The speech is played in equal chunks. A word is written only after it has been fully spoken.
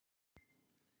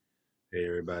Hey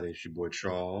everybody, it's your boy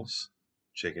Charles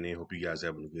checking in. Hope you guys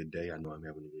having a good day. I know I'm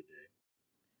having a good day.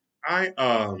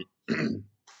 I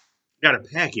got a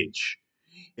package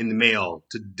in the mail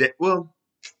today. Well,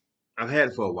 I've had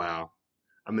it for a while.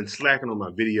 I've been slacking on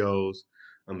my videos.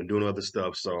 I've been doing other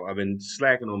stuff, so I've been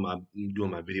slacking on my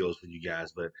doing my videos for you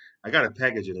guys. But I got a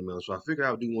package in the mail, so I figured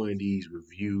I would do one of these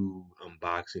review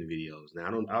unboxing videos. Now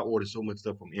I ordered so much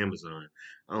stuff from Amazon.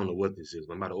 I don't know what this is,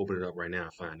 but I'm about to open it up right now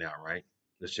and find out. Right?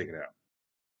 Let's check it out.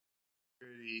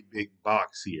 Pretty big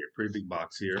box here. Pretty big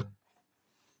box here. So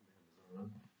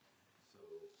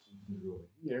you can go over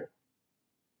here.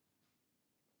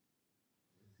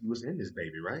 See what's in this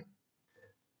baby, right?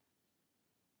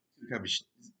 See what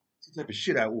type of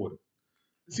shit I ordered.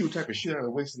 Let's see what type of shit I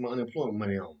wasted my unemployment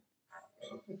money on.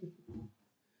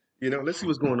 Let's see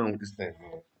what's going on with this thing,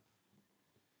 man.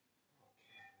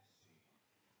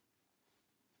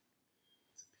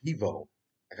 Pivo.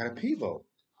 I got a Pivo.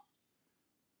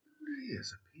 It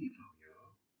is a Pivo,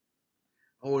 y'all.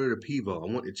 I ordered a Pivo. I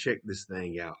want to check this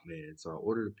thing out, man. So I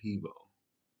ordered a Pivo,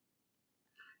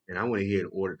 and I went ahead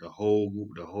and ordered the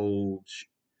whole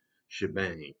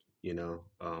shebang.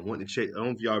 I want to check. I don't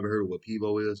know if y'all ever heard of what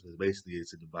Pivo is, but basically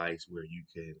it's a device where you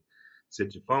can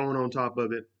set your phone on top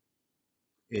of it,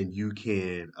 and you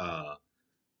can.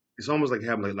 It's almost like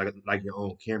having like your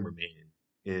own cameraman.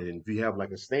 And if you have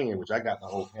like a stand, which I got the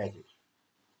whole package,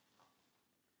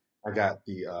 I got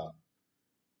the uh,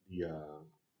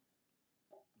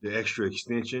 the extra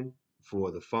extension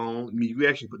for the phone. I mean, you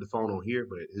actually put the phone on here,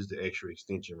 but here's the extra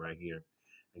extension right here.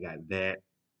 I got that,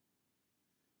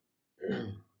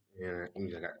 and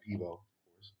I got Pivo, of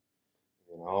course.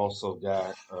 And I also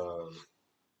got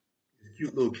this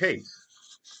cute little case.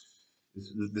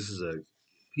 This is a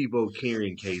Pivo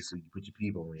carrying case, so you put your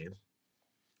Pivo in.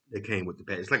 That came with the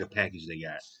pack. It's like a package they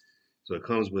got. So it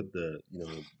comes with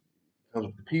comes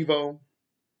with the Pivo,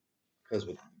 comes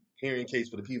with the carrying case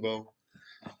for the Pivo,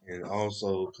 and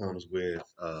also comes with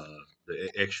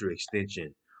the extra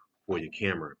extension for your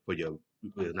camera, for your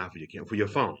well, not for your camera, for your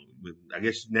phone. I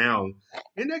guess now,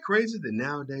 isn't that crazy that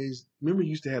nowadays? Remember, you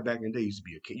used to have back in the day, used to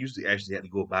be you used to actually have to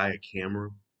go buy a camera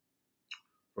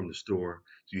from the store.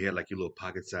 So you had like your little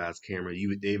pocket-sized camera.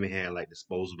 They even had like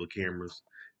disposable cameras.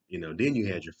 Then you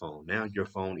had your phone. Now your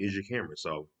phone is your camera.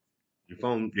 So your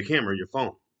phone, your camera, your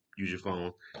phone. Use your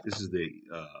phone. This is the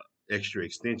extra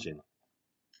extension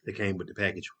that came with the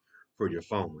package for your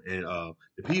phone. And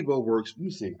the Pivo works. Let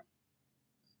me see.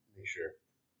 Make sure.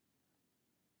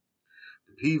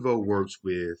 The Pivo works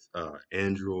with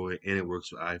Android and it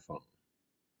works with iPhone.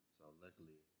 So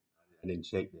luckily, I didn't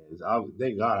check that.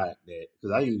 Thank God that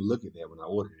because I didn't look at that when I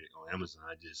ordered it on Amazon.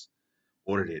 I just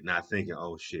ordered it not thinking,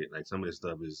 oh shit, like some of this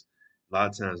stuff is a lot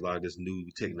of times a lot of this new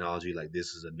technology, like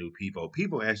this is a new Pivo.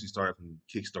 Pivo actually started from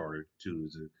Kickstarter too.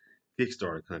 It's a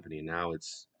Kickstarter company, and now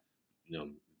you know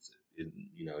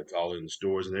it's all in the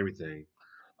stores and everything.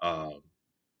 I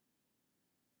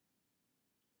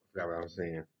forgot what I was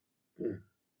saying.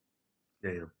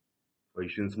 Damn. Well, you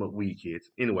shouldn't smoke weed, kids.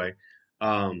 Anyway,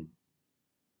 um,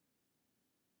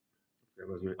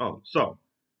 oh, so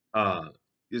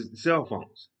is cell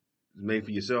phones. It's made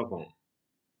for your cell phone.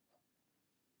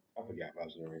 I forgot what I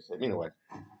was going to say. Anyway,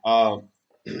 um,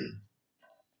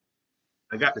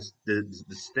 I got the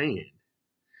stand.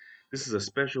 This is a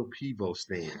special Pivo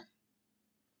stand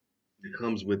that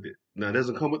comes with it. Now, it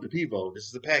doesn't come with the Pivo. This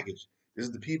is a package. This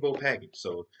is the Pivo package.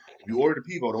 So if you order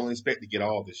the Pivo, don't expect to get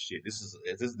all this shit.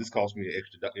 This cost me an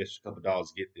extra couple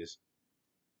dollars to get this.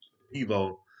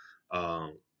 Pivo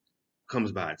um,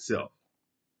 comes by itself.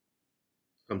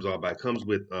 Comes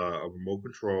with a remote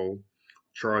control,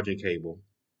 charging cable,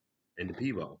 and the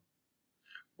Pivo.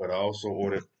 But I also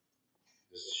ordered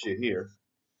this shit here,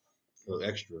 a little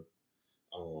extra.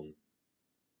 Um,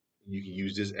 you can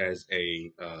use this as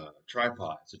a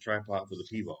tripod. It's a tripod for the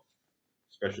Pivo,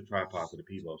 special tripod for the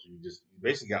Pivo. So you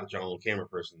basically got your own camera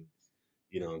person.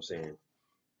 You know what I'm saying?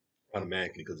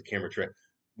 Automatically because the camera track.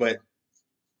 But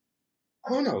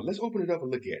I don't know. Let's open it up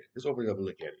and look at it. Let's open it up and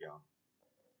look at it, y'all.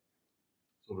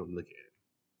 Let's open it up and look at it.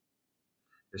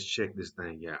 Let's check this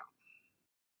thing out.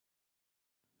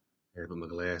 I had to put my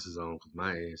glasses on because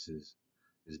my ass is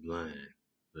blind.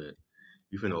 But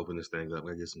you finna open this thing up.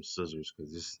 I get some scissors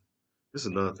because this is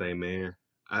another thing, man.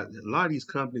 A lot of these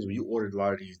companies, when you order a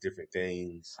lot of these different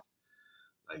things,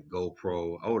 like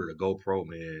GoPro, I ordered a GoPro,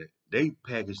 man. They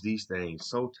package these things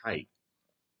so tight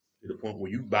to the point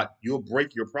where you'll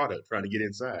break your product trying to get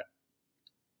inside.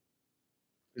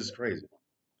 This is crazy.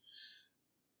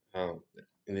 Um,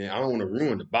 and then I don't want to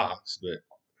ruin the box, but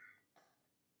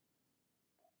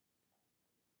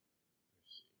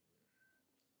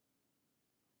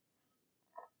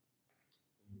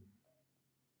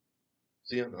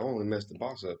See, I only messed the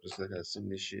box up just like I gotta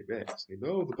send this shit back. Say,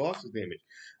 no, the box is damaged.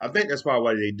 I think that's probably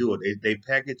why they do it. They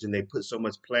package and they put so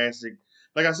much plastic.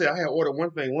 Like I said, I had ordered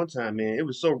one thing one time, man. It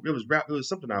was wrapped. It was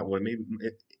something I ordered. Maybe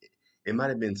it might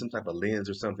have been some type of lens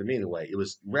or something. Anyway, it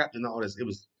was wrapped in all this. It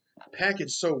was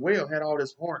packaged so well, had all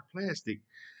this hard plastic.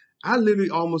 I literally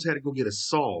almost had to go get a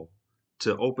saw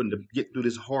to get through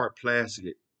this hard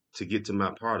plastic to get to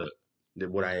my product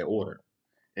that what I had ordered.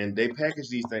 And they package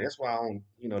these things. That's why I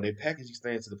don't, they package these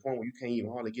things to the point where you can't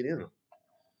even hardly get in them.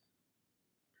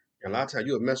 And a lot of times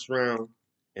you'll mess around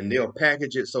and they'll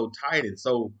package it so tight and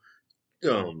so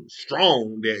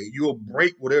strong that you'll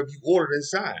break whatever you ordered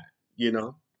inside, you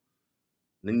know.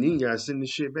 And then you gotta send the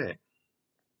shit back.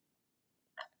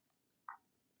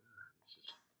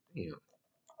 Damn.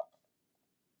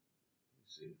 Let's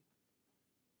see,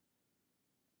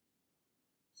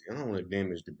 I don't want to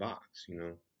damage the box, you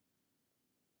know.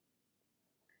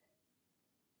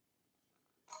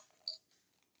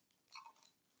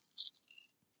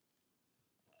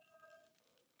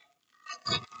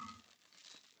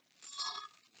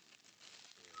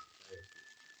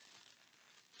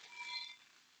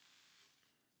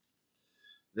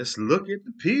 Let's look at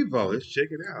the Pivo. Let's check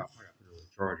it out. I got to put it on the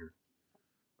charger.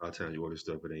 I'll tell you what this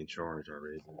stuff, it ain't charged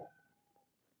already. Let's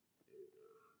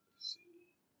see.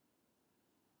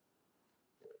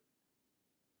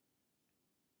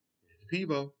 The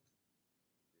Pivo.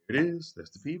 It is.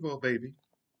 That's the Pivo, baby.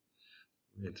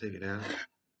 We're gonna take it out.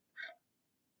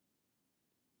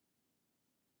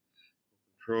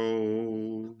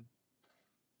 Control.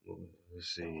 Let's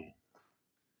see.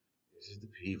 This is the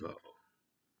Pivo.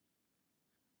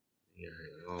 Yeah,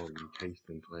 all encased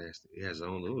in plastic. It has its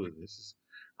own little. This is.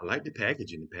 I like the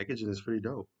packaging. The packaging is pretty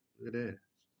dope. Look at that.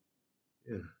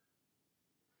 Yeah.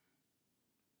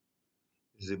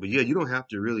 But yeah, you don't have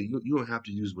to really. You don't have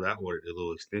to use what I ordered, the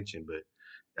little extension. But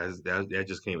that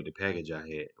just came with the package I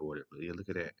had ordered. But yeah, look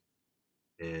at that.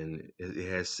 And it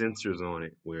has sensors on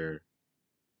it where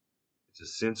it's a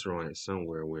sensor on it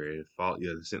somewhere where it fall.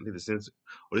 Yeah, the sensor.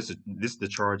 Oh, this is the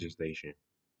charging station,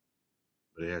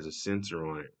 but it has a sensor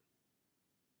on it.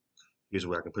 Here's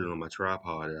where I can put it on my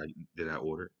tripod that I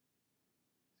ordered.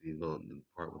 See the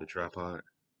part with the tripod.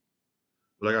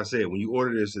 But like I said, when you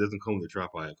order this, it doesn't come with a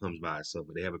tripod. It comes by itself.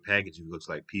 But they have a package that looks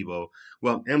like Pivo.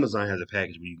 Well, Amazon has a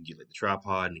package where you can get like the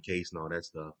tripod and the case and all that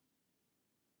stuff.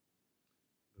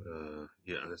 But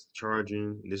yeah, that's the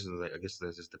charging. And this is like I guess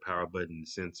that's just the power button, the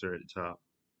sensor at the top.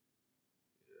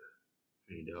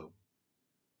 Pretty dope.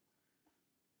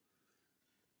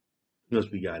 What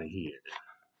else we got in here?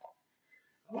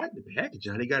 I like the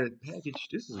packaging. How they got it packaged.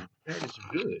 This is packaged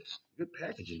good. Good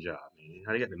packaging job, man.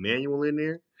 How they got the manual in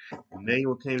there. The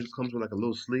manual comes with like a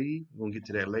little sleeve. We're gonna get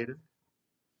to that later.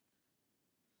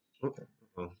 Oh,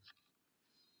 oh.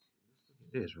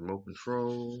 This remote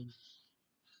control.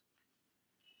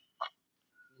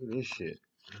 Look at this shit.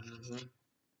 Mhm.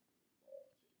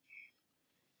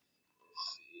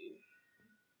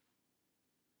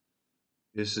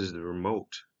 This is the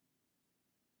remote.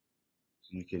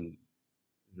 So you can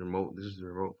remote. This is the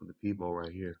remote for the Pivo right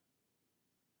here.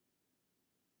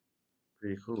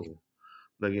 Pretty cool.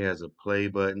 Like it has a play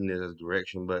button. There's a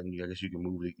direction button. I guess you can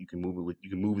move it. You can move it with. You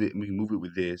can move it. We can move it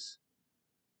with this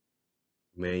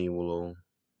manual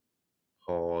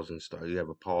pause and start. You have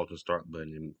a pause and start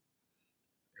button.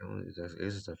 And is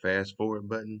this a fast forward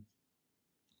button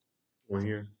on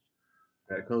here?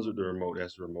 That comes with the remote.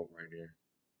 That's the remote right there.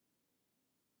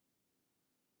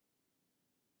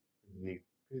 Neat.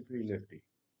 Pretty nifty.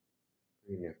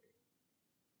 Pretty nifty.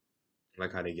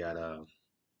 Like how they got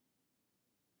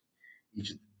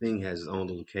each thing has its own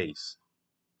little case.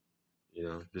 You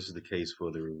know, this is the case for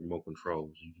the remote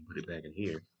controls. You can put it back in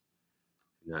here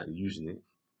if you're not using it.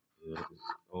 You know, its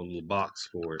own little box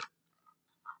for it.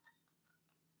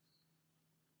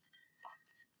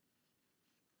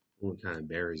 What kind of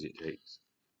berries it takes.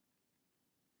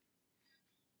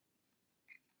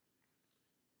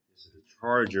 This is a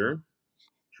charging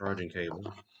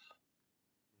cable.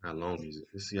 How long is it?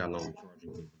 Let's see how long the charging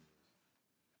cable is.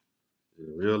 Is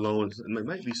it real long? It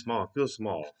might be small. It feels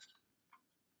small.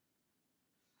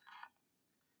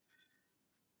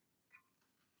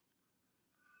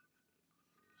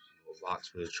 Little box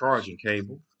for the charging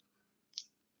cable.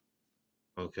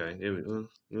 Okay, there we go.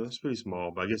 It's pretty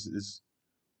small, but I guess it's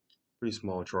pretty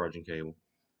small charging cable.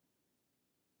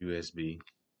 USB.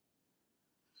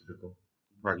 Typical.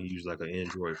 You probably use like an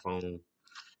Android phone,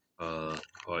 or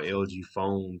LG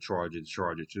phone charger to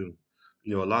charge it too.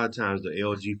 You know, a lot of times the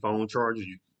LG phone chargers,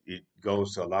 it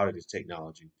goes to a lot of this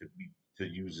technology to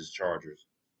use as chargers.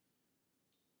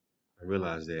 I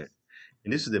realize that.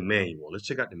 And this is the manual. Let's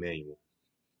check out the manual.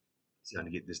 See how to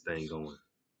get this thing going.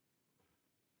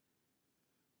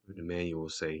 What the manual will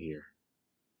say here.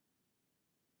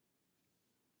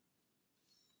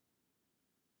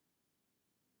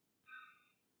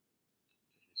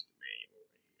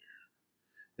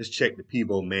 Let's check the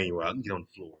Pivo manual out. Let me get on the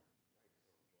floor.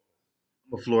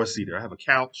 I'm a floor seater. I have a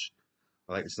couch.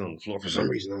 I like to sit on the floor for some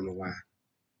reason. I don't know why.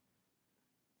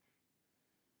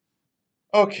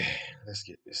 Okay, let's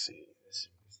get this. Let's see what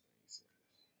this thing says.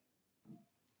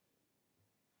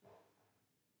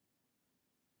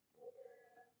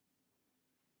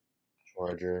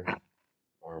 Charger,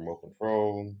 remote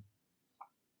control.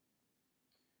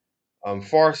 I'm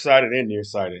farsighted and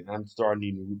nearsighted. I'm starting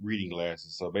needing reading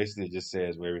glasses. So basically, it just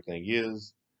says where everything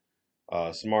is.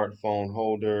 Smartphone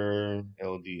holder,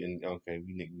 LD, and okay,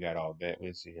 we got all that.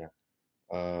 Let's see here.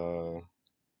 Uh,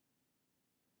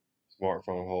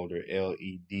 Smartphone holder,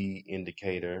 LED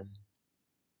indicator,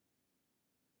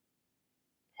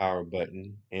 power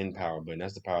button, and power button.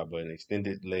 That's the power button.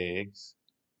 Extended legs.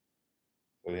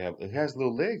 So it has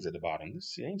little legs at the bottom. Let's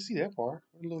see. I didn't see that part.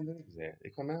 Where the little legs at?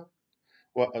 They come out?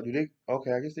 Well, do they?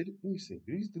 Okay, I guess they do. Let me see.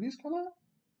 Do these come out?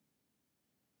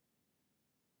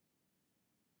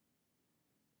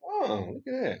 Oh, look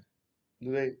at that.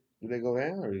 Do they go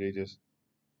down or do they just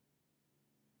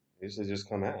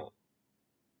come out?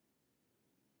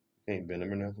 Can't bend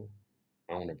them or nothing.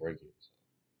 I don't want to break it.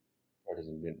 Or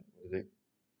doesn't bend. What is it?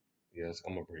 Yes,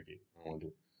 I'm gonna break it. I don't want to do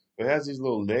it. But it has these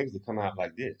little legs that come out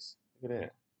like this. Look at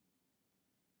that.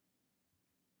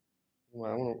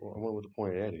 Well, I wonder what the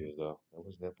point of that is though.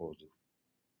 What's that supposed to?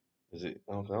 Is it?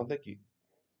 I don't think you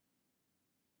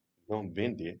don't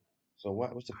bend it. So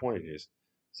what's the point of this?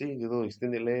 See the little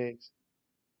extended legs?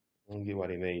 I don't get why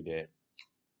they made that.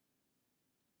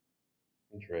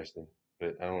 Interesting.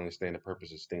 But I don't understand the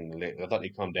purpose of extending the legs. I thought they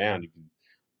come down, you can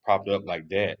prop it up like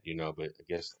that, but I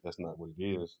guess that's not what it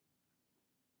is.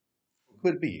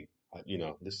 Could be.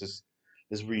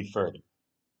 Let's read further.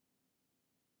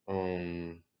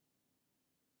 Um,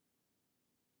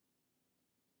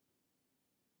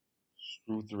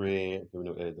 Screw thread, we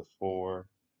know the four,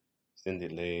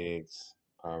 extended legs,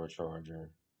 power charger.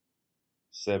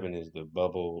 Seven is the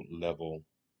bubble level.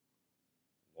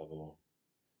 So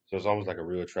it's almost like a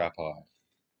real tripod.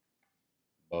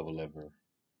 Bubble lever.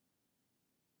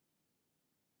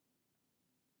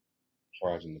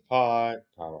 Charging the pod,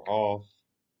 power off,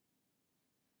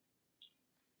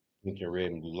 blinking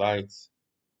red and blue lights.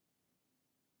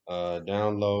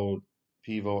 Download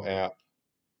Pivo app.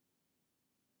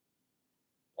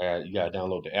 You gotta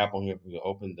download the app on here. You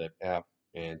open the app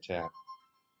and tap.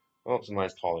 Oh,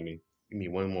 somebody's calling me. Give me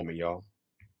one moment, y'all.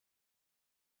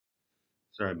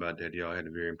 Sorry about that, y'all. I had a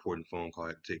very important phone call I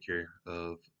had to take care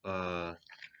of.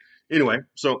 Anyway,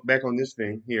 so back on this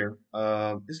thing here.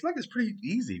 It's pretty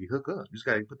easy to hook up. You just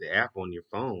gotta put the app on your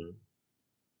phone.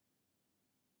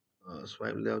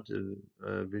 Swipe left to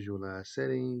visualize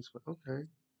settings. Okay.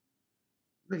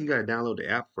 I think you gotta download the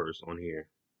app first on here.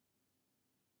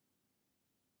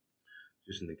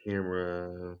 Just in the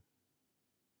camera.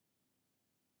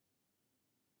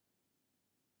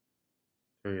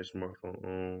 Turn your smartphone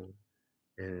on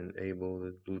and enable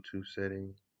the Bluetooth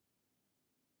setting.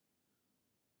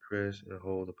 Press and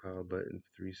hold the power button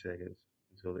for 3 seconds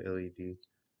until the LED.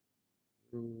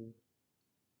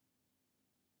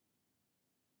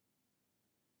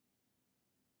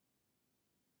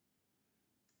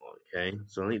 Okay,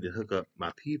 so I need to hook up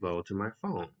my Pivo to my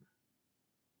phone.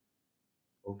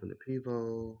 Open the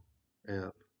Pivo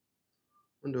app.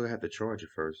 When do I have to charge it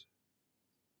first?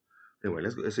 Anyway,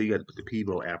 let's go. So you got to put the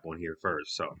Pivo app on here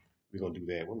first. So we're gonna do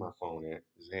that. Where my phone at?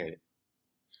 Just had it.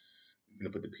 We're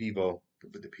gonna put the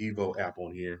Pivo app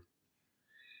on here.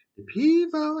 The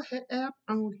Pivo app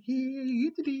on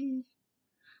here.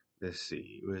 Let's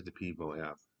see. Where's the Pivo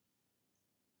app?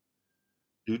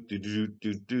 Do do do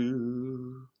do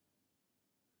do.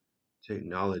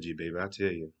 Technology, baby. I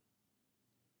tell you.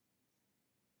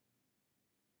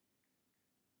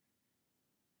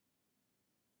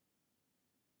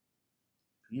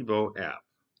 Pivo app.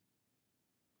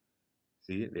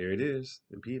 See it? There it is.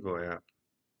 The Pivo app.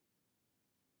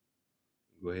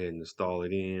 Go ahead and install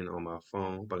it in on my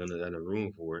phone. If I'm gonna have a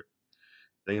room for it.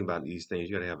 Thinking about these things,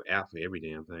 you gotta have an app for every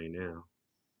damn thing now.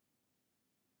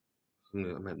 I'm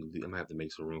gonna have to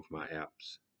make some room for my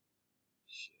apps.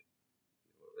 Shit.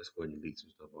 Let's go ahead and delete some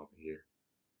stuff off of here.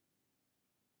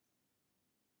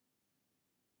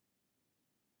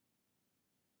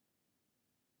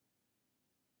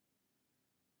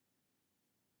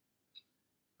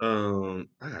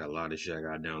 I got a lot of shit I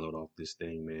gotta download off this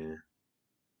thing, man.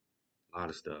 A lot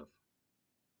of stuff.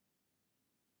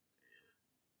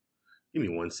 Give me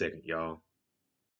 1 second, y'all.